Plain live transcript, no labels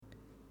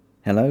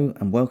Hello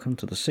and welcome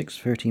to the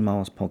 630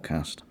 Miles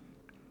podcast.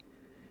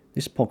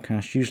 This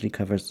podcast usually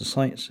covers the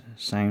sights,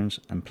 sounds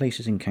and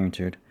places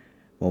encountered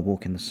while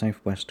walking the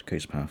Southwest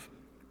Coast Path.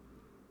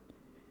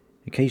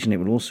 Occasionally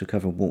it will also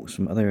cover walks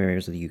from other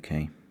areas of the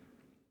UK.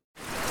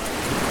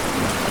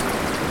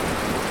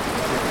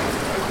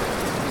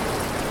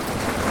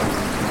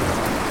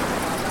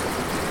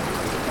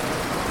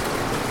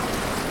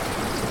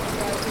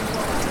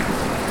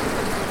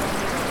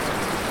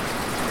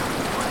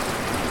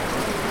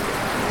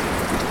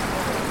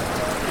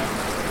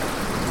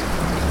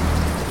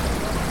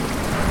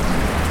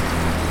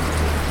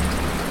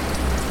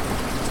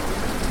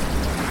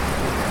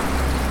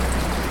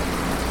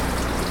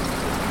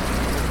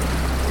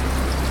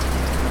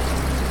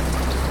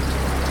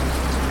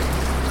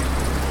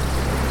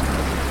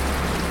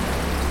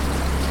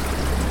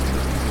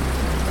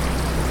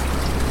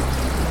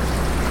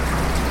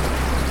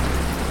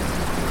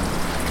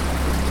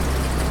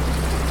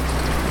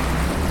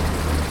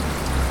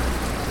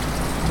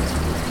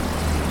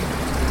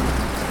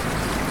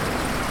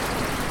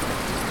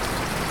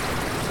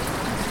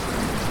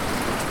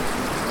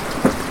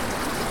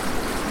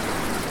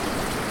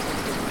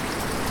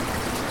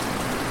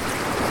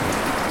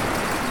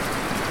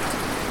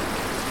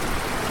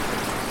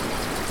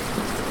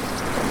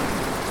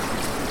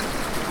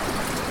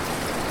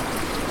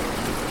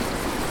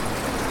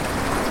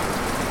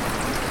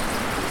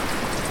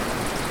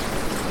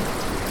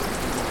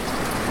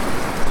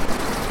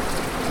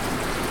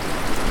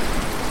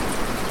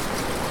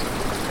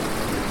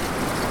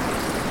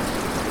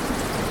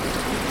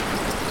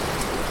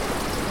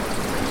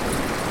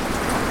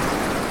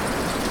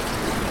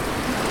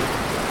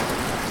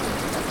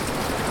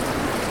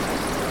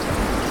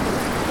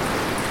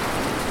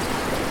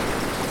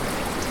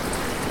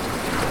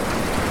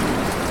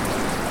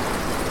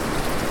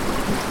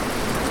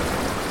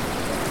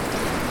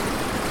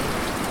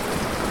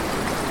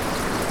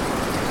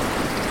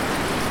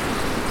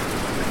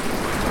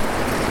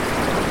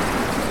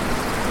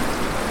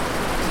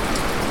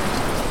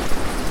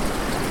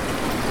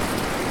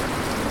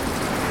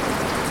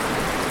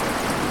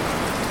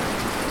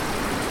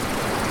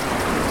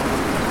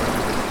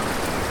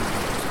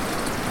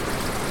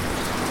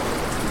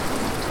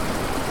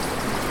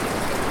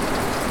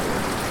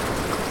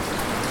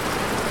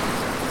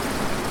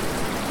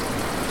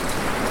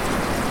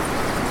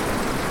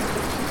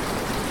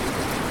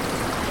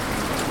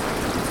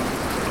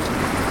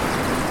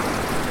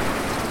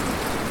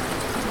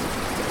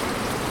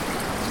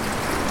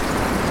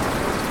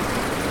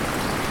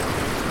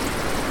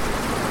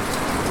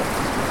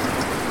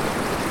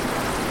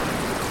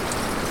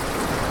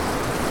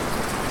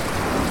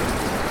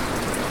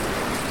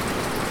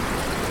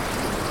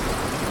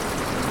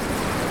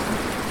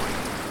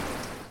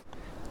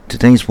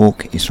 Today's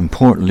walk is from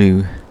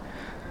Portloo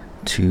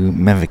to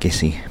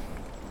Mevagissey.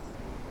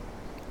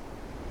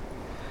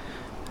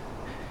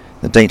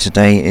 The date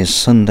today is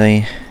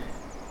Sunday,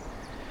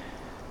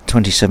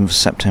 27th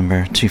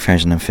September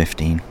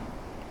 2015.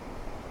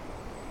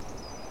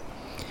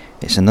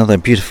 It's another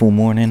beautiful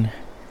morning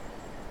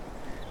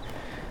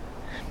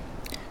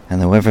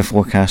and the weather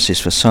forecast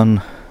is for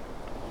sun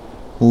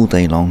all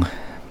day long.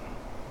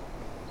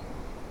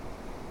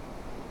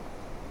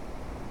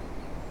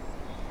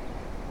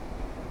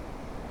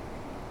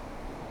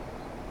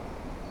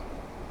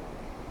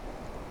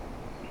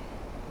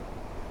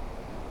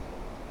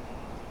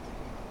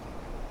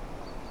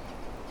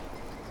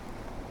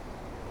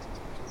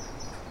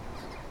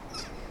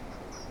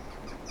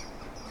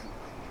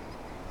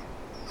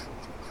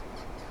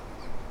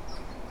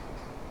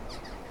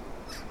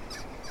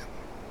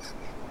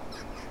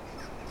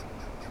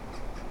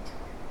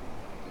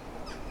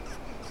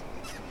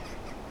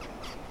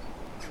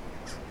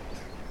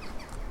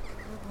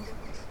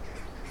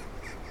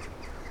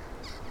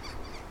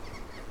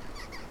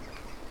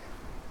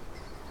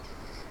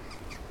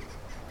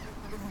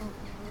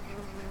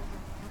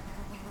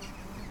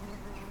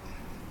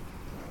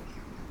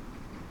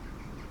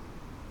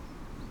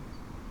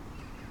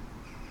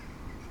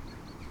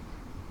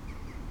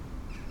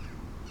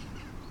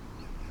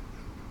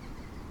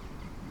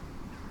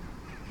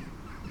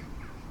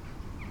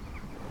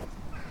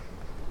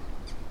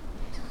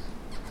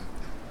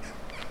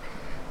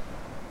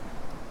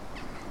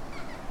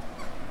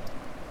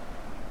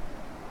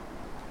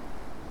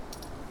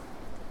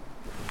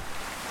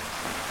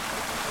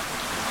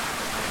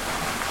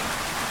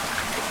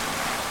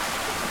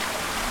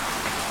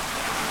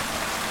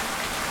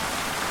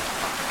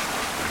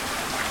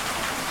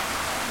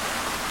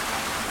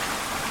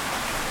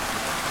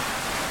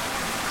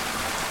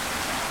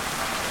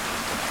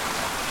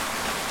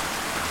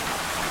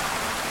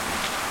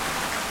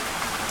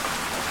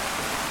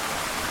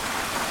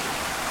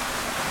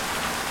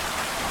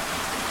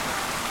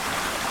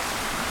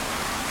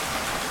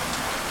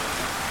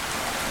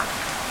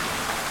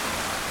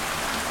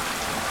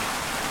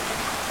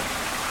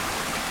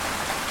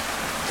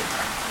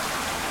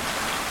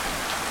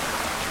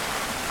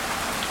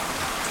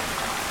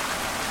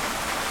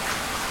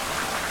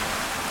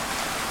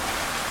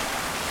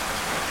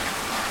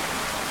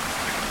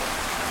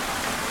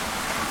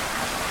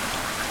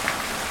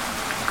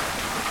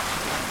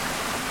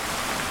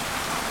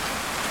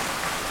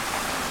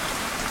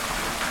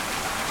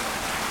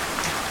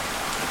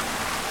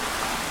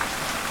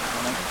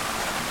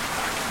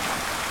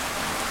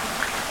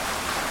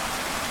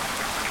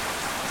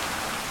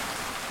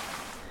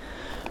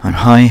 I'm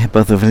high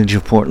above the village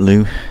of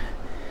Portloo.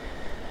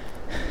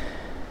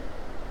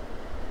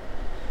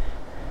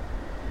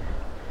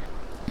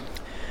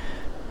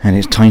 And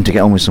it's time to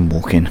get on with some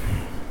walking.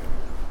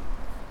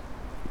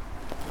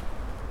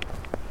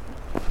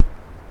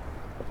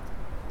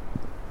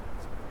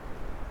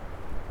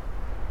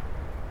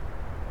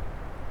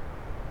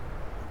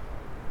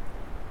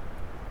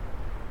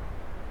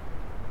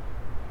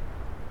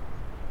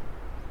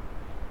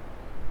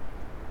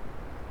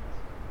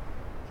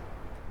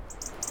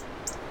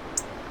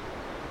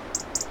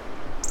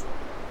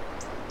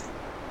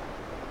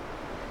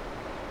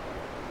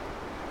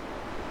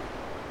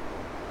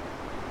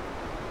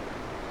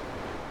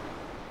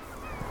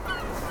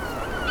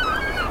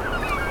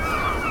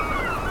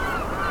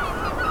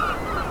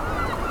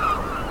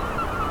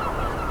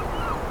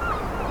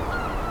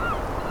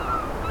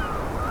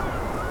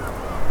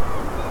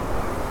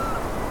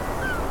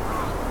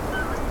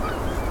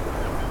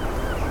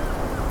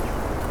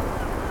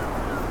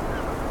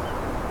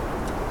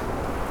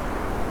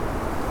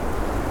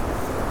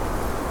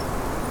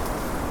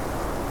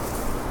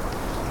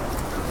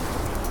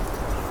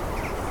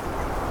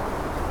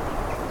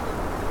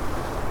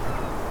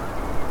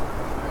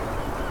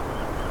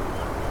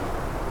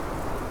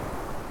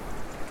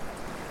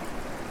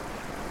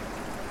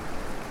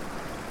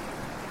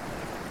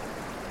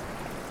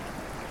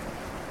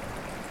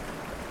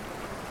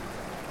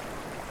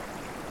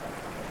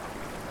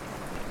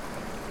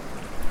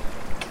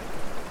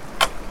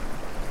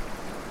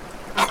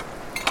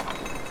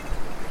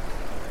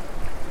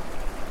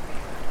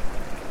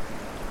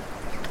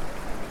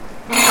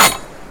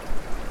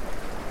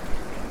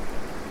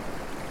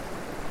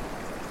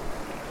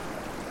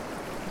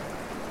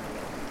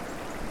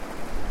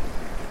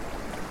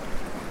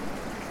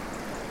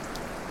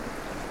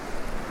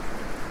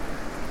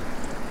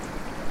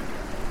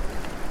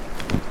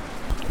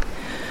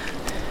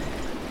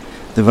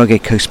 The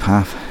rugged coast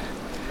path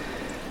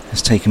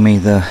has taken me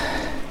the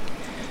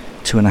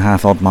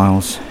 2.5 odd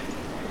miles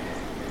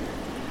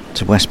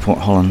to Westport,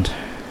 Holland.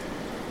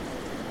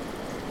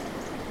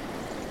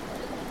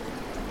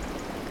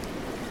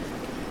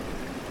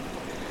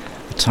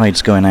 The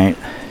tide's going out,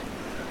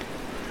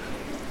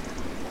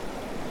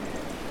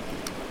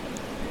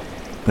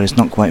 but it's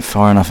not quite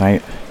far enough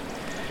out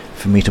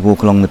for me to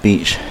walk along the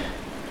beach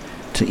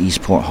to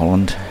Eastport,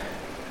 Holland.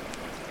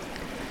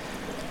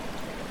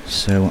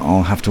 So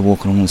I'll have to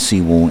walk along the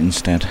seawall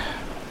instead.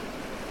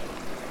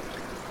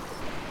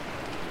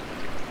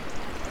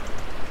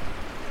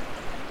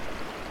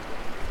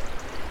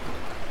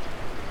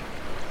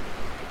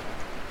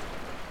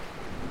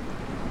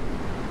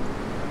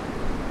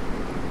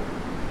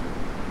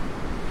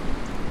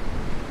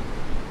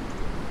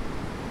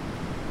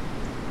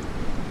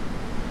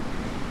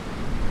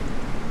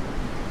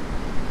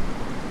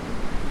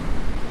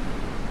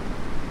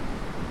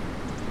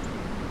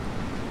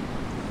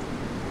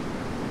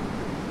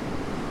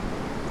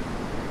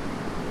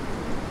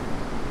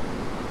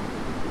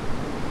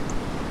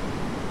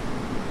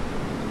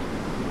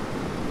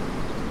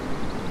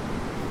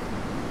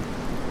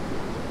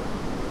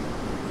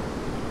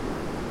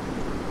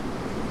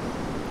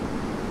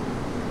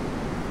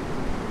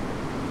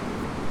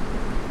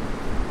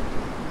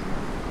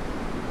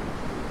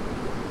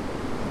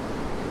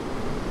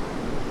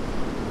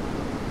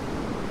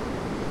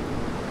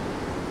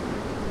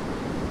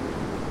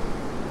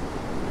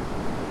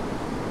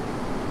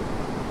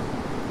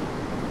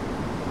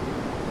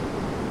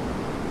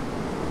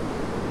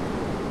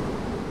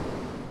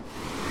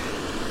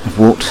 I've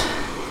walked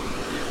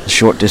a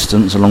short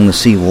distance along the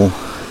seawall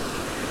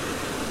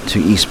to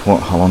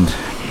Eastport, Holland.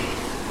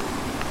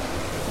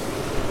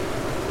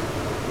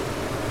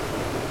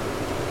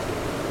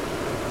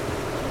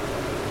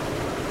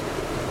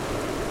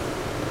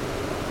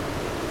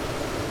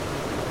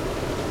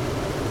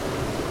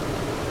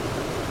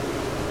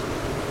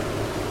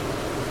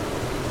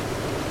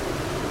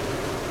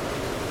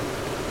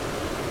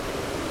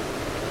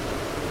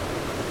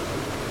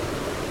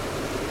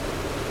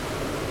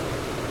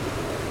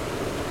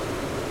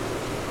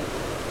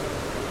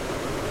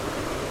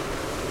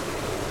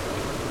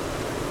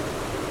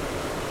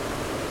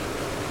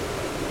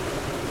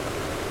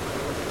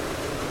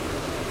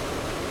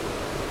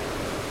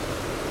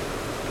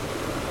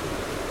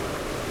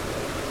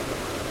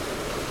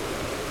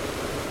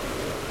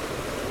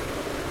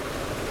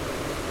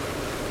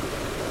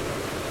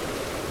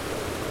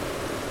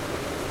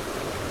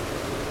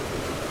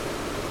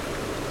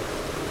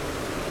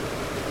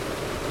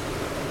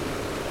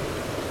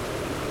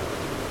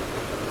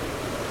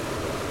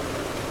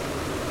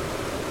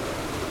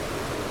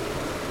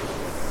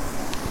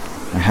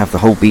 I have the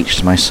whole beach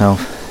to myself,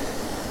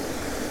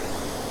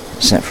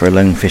 except for a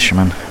lone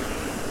fisherman.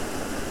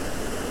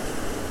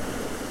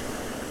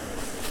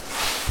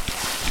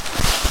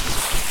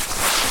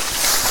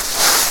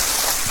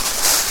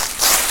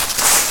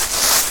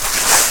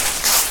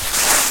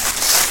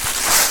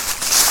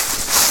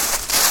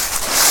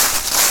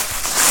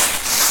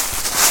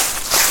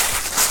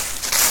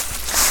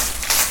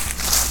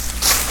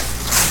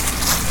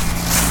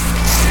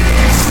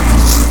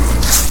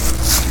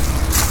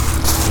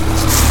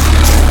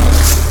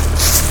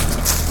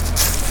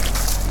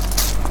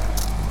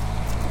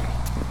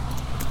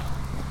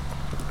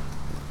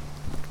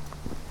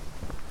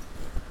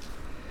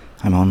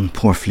 I'm on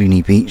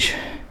Porthlooney Beach,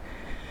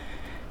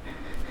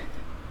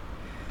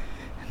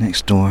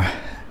 next door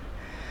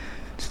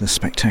to the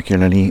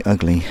spectacularly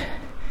ugly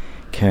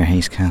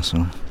Cairhayes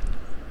Castle.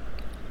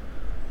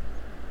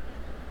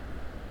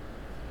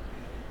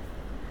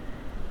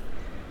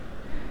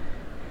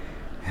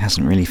 It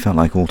hasn't really felt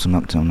like autumn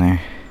up till now,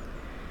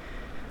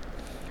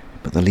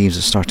 but the leaves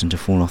are starting to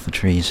fall off the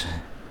trees.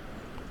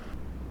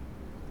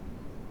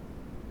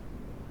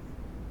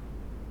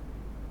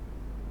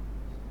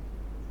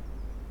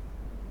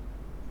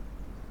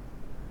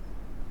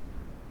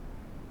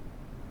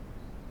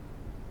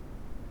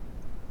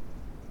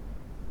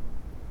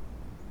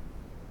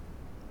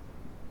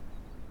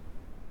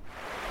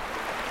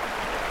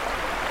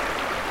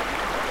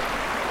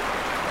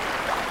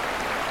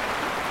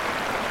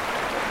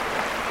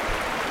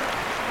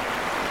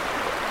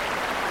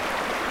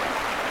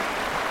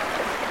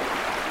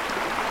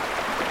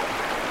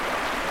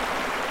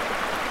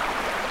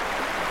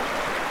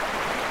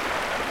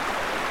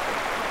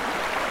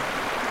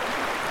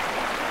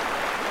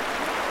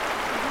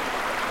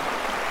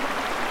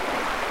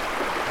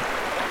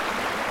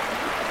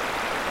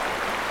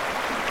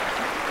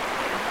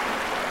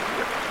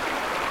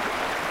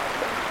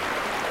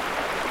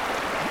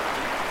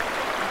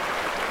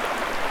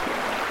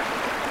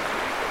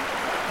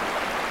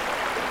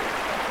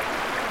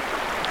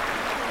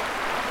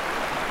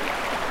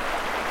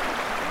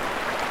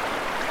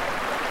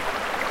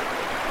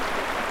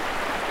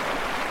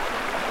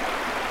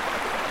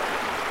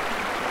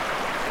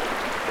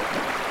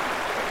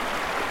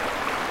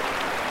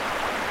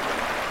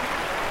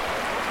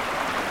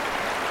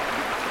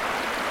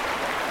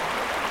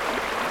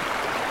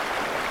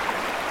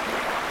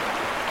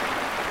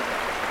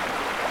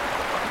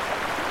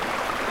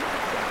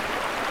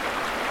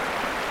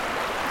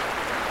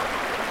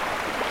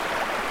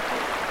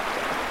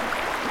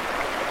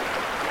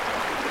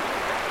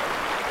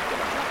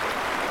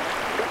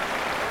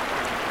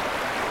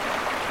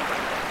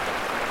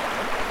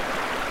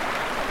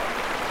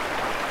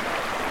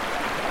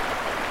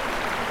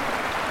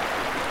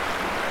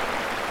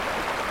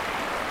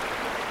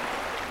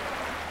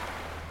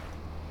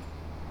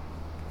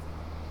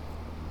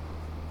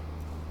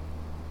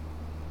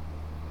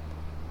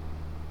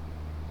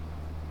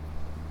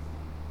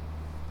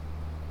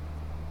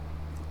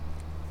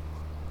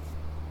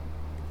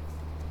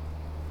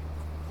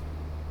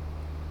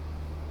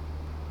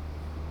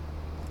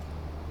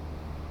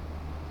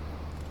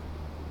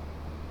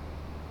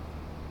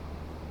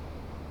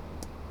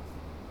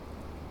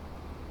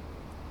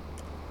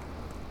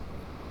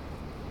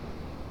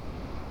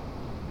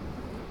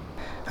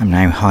 I'm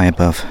now high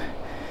above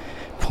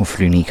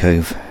Porthlooney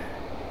Cove.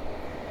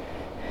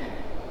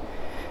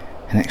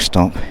 The next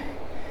stop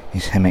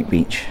is Hammock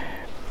Beach.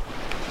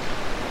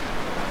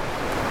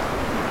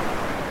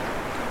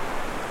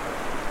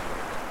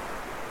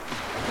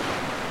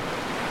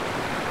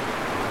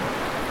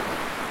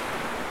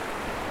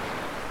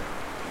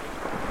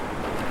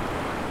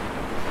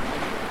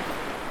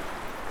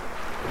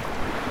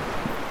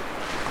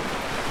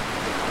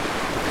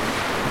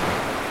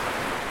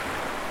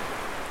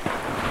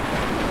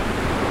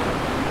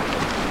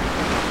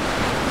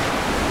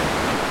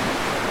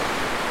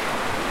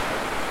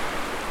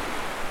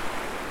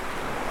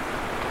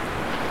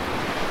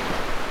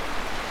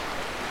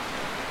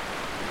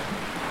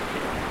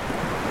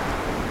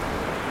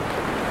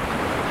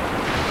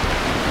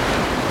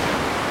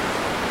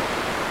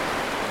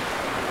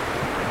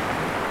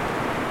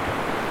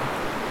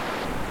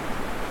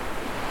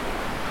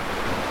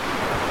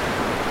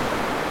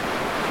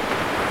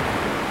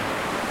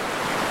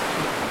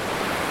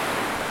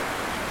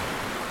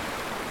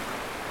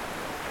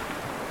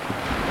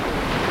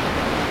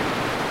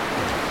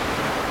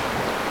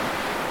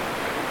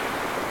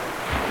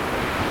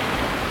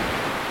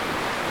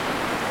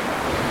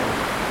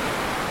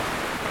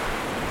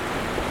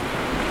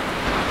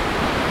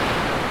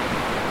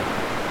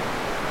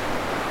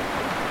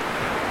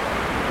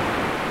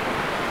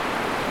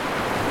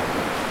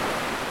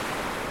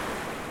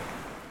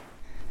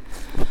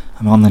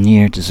 I'm on the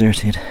near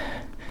deserted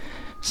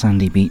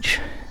sandy beach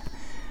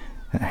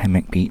at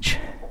Hammock Beach.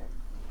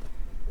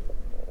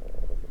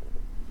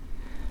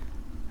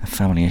 A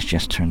family has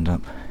just turned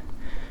up,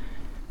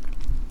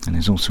 and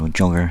there's also a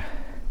jogger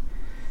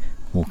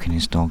walking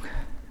his dog.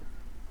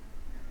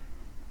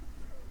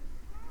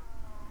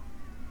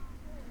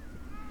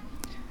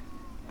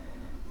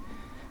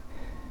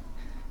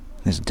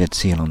 There's a dead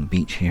seal on the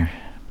beach here.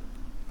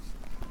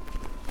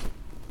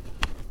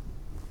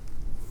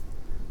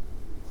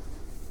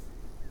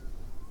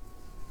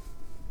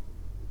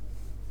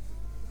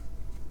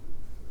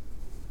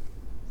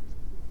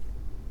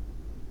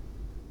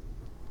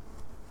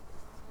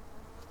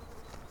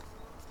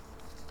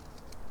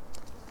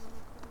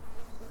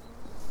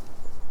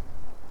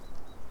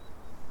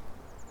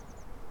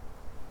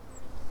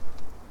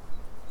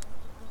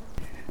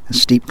 A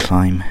steep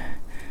climb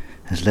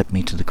has led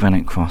me to the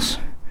granite cross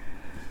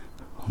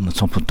on the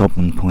top of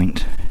Dobman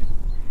Point,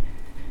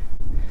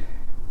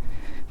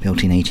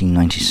 built in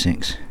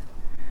 1896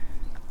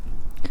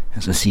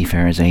 as a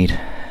seafarer's aid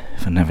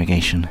for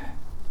navigation.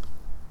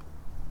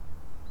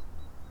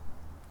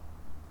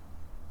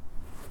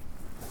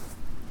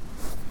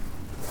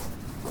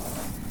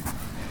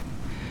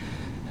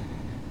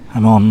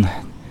 I'm on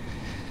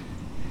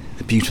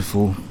the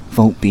beautiful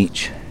Vault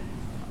Beach,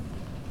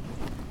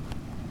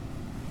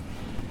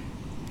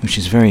 which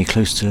is very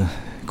close to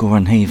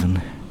Goron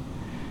Haven,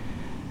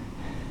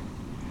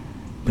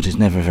 but is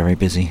never very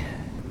busy.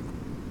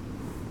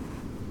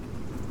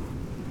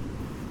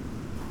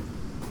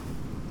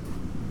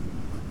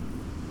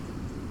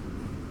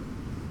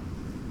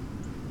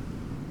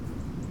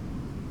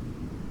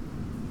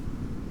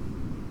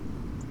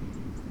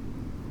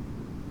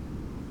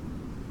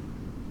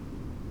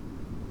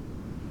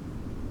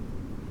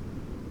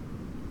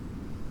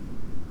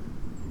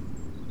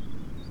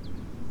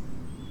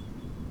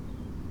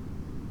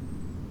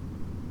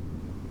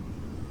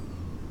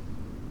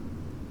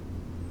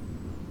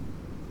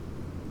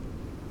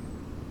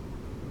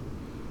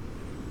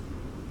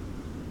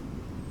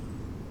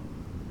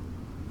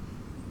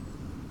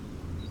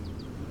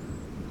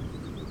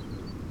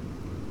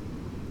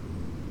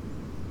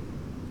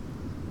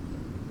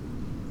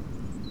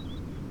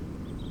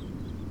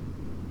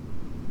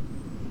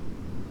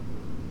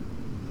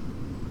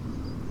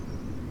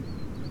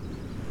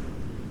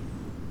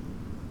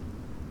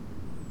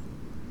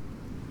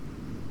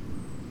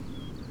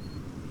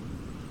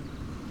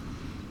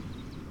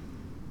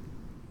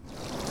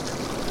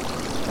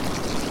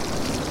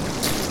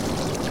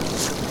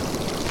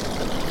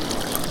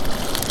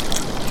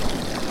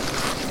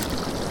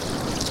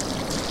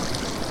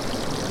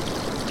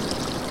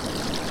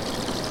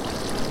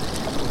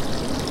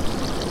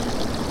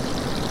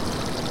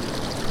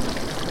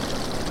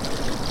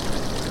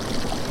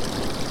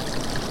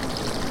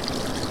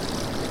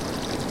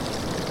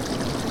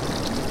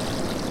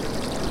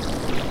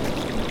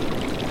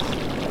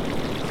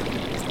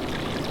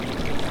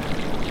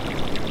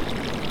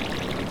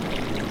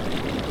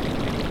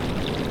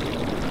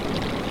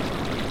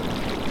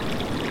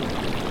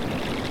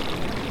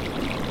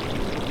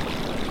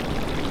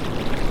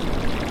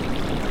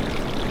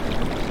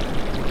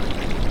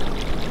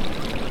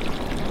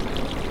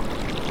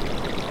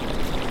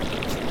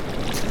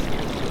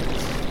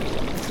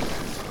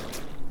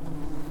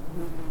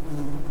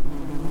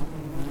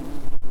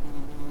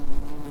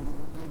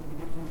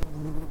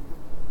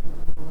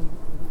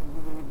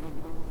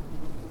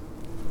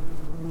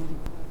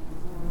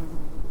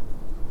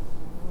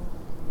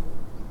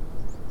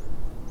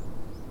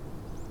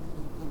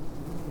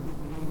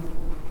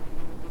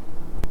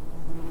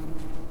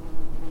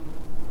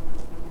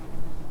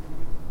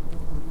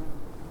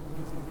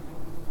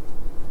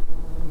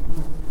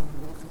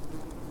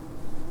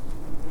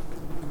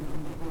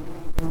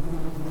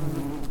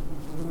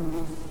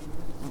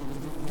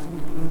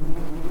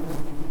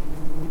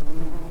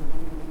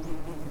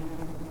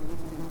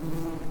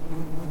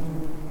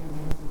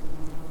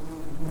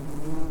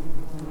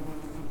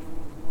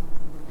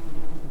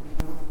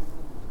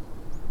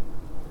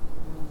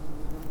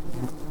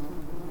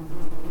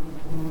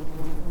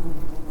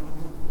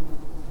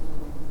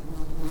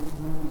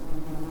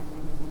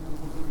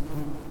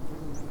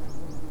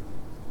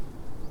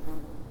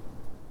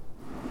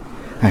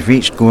 I've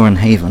reached Goron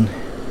Haven,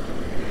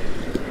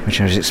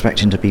 which I was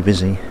expecting to be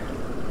busy,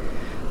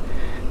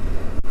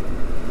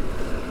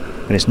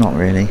 but it's not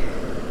really.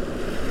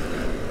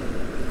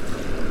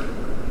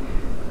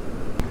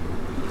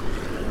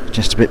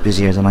 Just a bit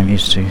busier than I'm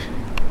used to.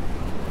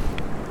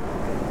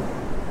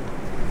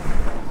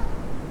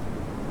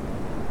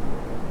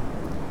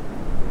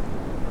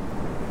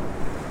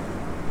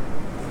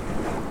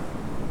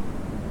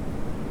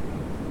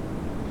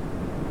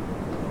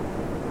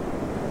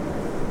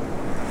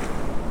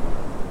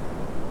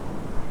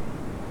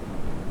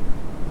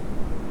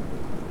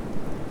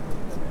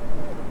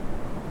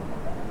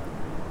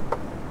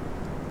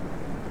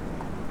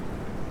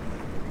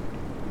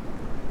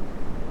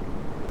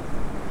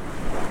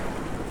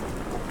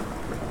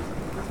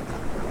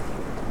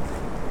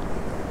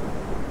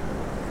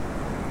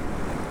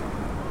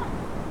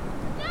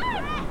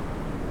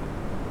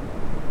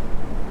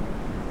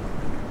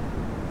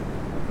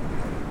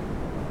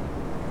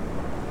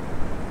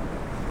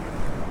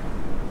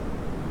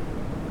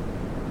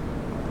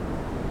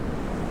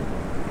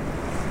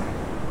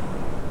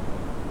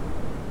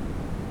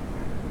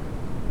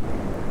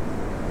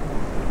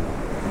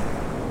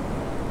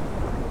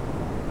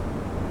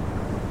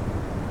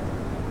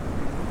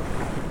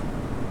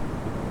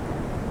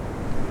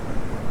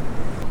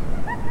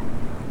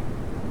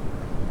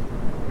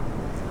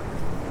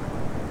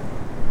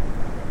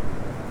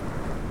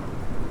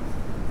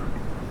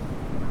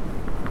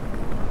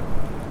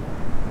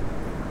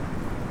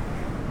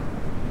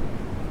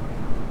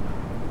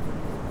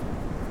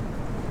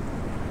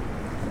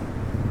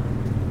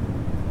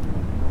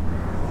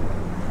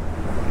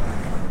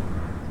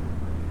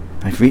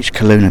 I've reached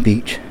Kelowna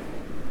Beach,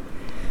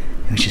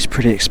 which is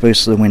pretty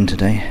exposed to the wind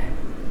today.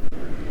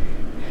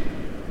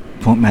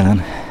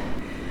 Portmelon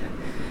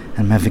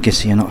and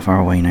Mevagissey are not far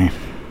away now.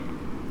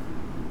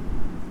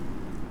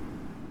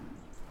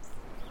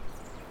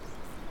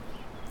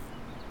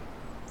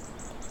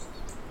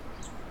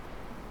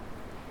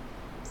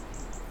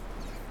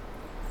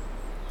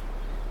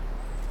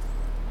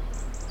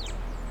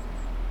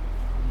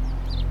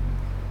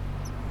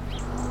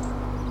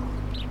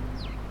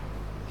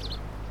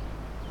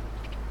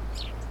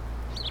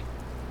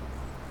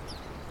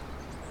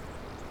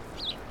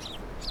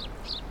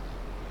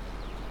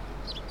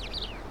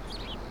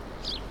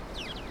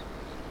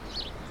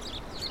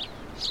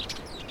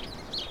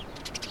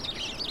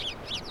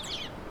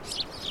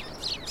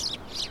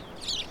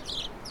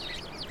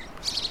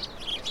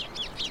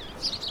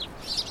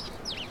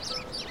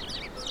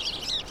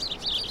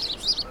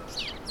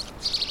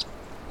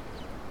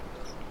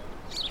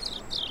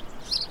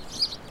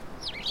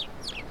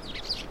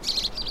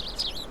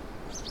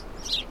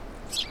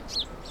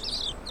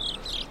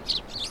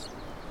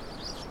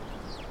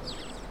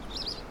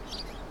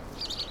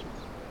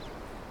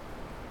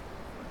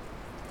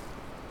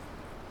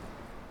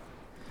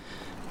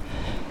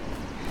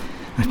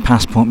 I've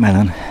passed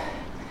Portmelon.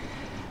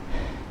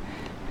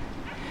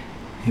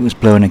 It was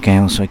blowing a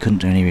gale, so I couldn't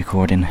do any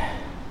recording.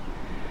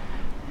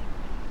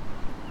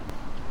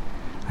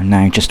 I'm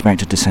now just about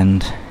to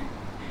descend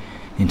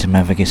into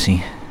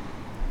Mavagissy.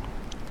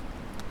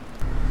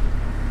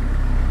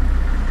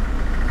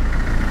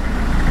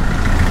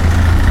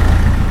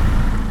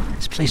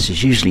 This place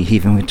is usually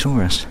heaving with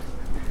tourists,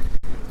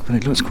 but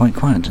it looks quite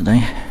quiet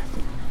today.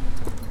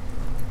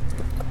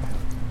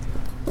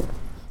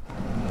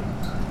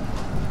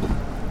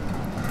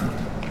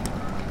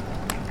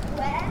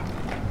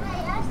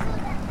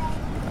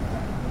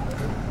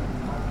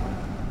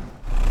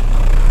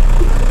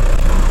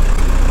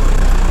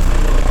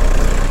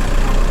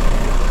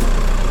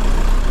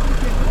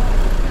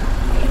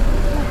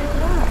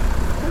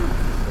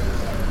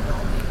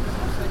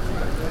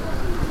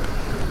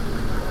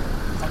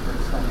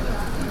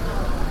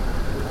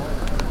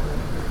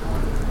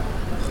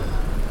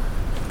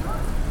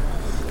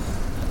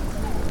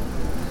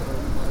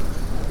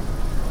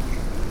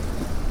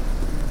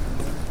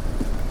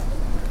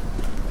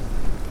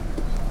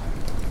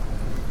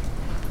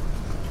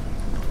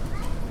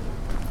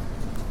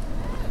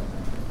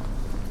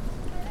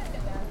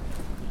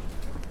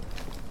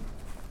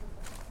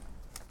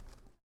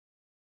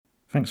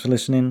 Thanks for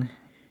listening.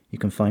 You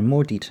can find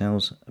more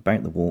details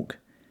about the walk,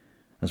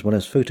 as well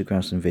as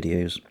photographs and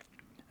videos,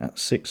 at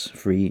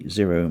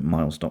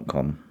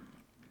 630miles.com.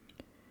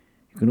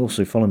 You can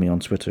also follow me on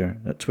Twitter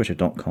at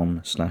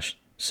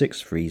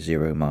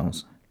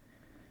twitter.com/630miles.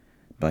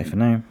 Bye for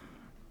now.